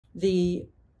the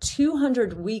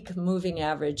 200-week moving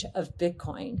average of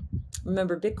Bitcoin.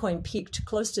 Remember, Bitcoin peaked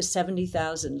close to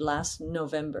 70,000 last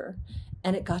November,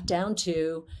 and it got down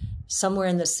to somewhere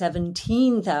in the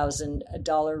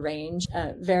 $17,000 range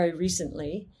very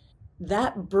recently.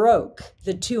 That broke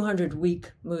the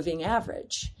 200-week moving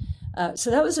average.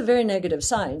 So that was a very negative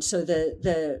sign. So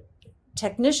the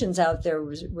technicians out there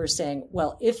were saying,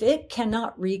 well, if it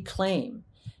cannot reclaim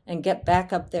and get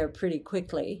back up there pretty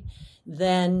quickly,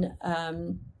 then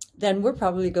we're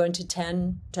probably going to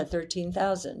 10 to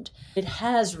 13,000. It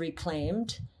has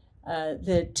reclaimed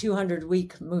the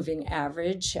 200-week moving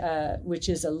average, which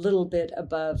is a little bit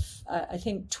above, I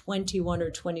think, 21 or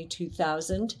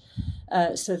 22,000.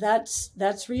 So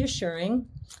that's reassuring.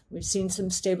 We've seen some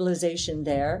stabilization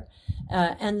there.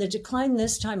 And the decline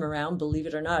this time around, believe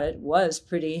it or not, it was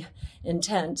pretty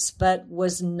intense, but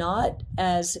was not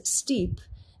as steep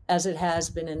as it has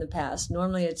been in the past.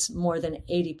 Normally it's more than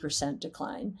 80%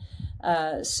 decline.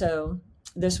 So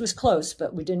this was close,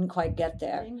 but we didn't quite get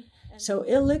there. So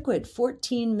illiquid,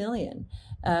 14 million.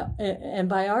 And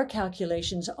by our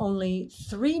calculations, only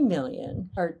 3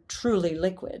 million are truly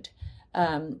liquid.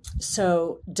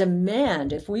 So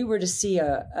demand, if we were to see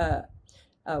a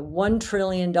 $1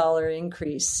 trillion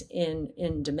increase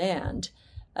in demand,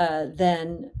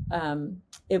 then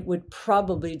it would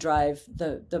probably drive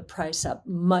the price up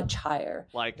much higher.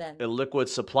 Like a liquid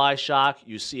supply shock,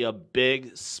 you see a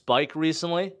big spike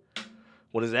recently.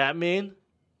 What does that mean?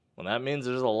 Well, that means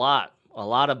there's a lot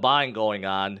of buying going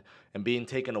on and being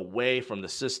taken away from the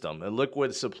system. A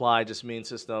liquid supply just means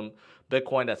system,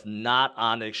 Bitcoin that's not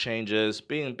on exchanges,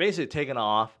 being basically taken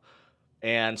off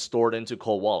and stored into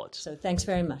cold wallets. So thanks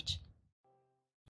very much.